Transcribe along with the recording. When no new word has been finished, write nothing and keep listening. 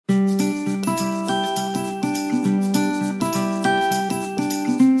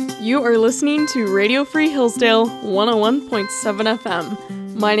You are listening to Radio Free Hillsdale 101.7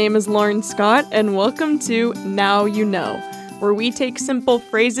 FM. My name is Lauren Scott, and welcome to Now You Know, where we take simple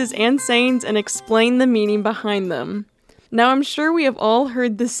phrases and sayings and explain the meaning behind them. Now, I'm sure we have all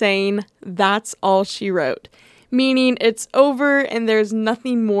heard the saying, "That's all she wrote," meaning it's over and there's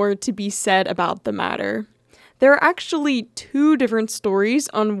nothing more to be said about the matter. There are actually two different stories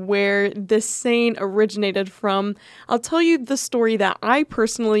on where this saying originated from. I'll tell you the story that I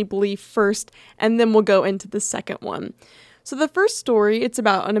personally believe first, and then we'll go into the second one. So the first story, it's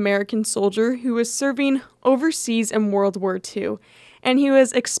about an American soldier who was serving overseas in World War II, and he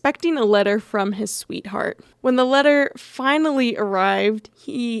was expecting a letter from his sweetheart. When the letter finally arrived,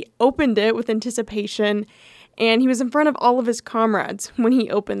 he opened it with anticipation, and he was in front of all of his comrades when he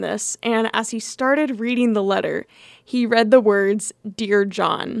opened this, and as he started reading the letter, he read the words, "Dear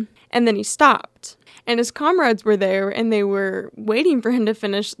John," and then he stopped. And his comrades were there, and they were waiting for him to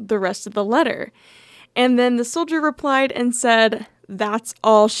finish the rest of the letter. And then the soldier replied and said, "That's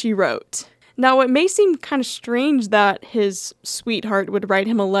all she wrote." Now, it may seem kind of strange that his sweetheart would write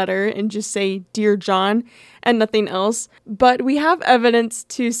him a letter and just say, "Dear John," and nothing else, but we have evidence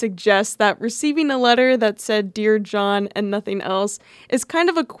to suggest that receiving a letter that said "Dear John" and nothing else is kind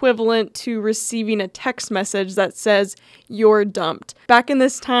of equivalent to receiving a text message that says, "You're dumped." Back in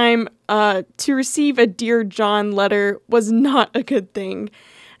this time, to receive a "Dear John" letter was not a good thing.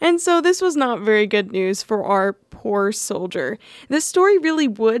 And so this was not very good news for our poor soldier. This story really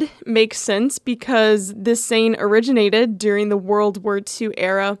would make sense because this saying originated during the World War II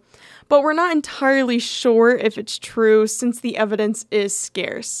era, but we're not entirely sure if it's true since the evidence is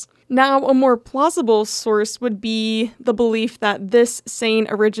scarce. Now, a more plausible source would be the belief that this saying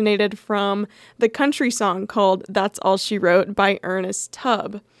originated from the country song called "That's All She Wrote" by Ernest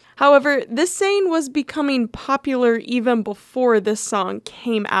Tubb. However, this saying was becoming popular even before this song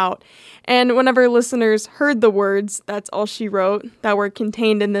came out, and whenever listeners heard the words "That's all she wrote" that were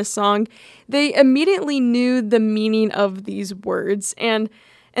contained in this song, they immediately knew the meaning of these words. And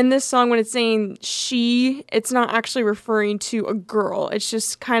in this song, when it's saying "she," it's not actually referring to a girl. It's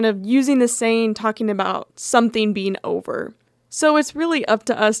just kind of using the saying, talking about something being over. So it's really up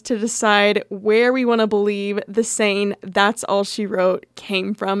to us to decide where we want to believe the saying "That's all she wrote"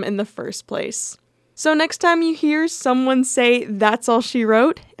 came from in the first place. So next time you hear someone say "That's all she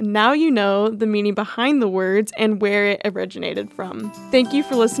wrote," now you know the meaning behind the words and where it originated from. Thank you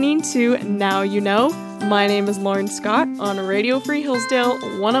for listening to Now You Know. My name is Lauren Scott on Radio Free Hillsdale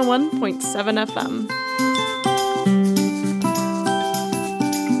 101.7 FM.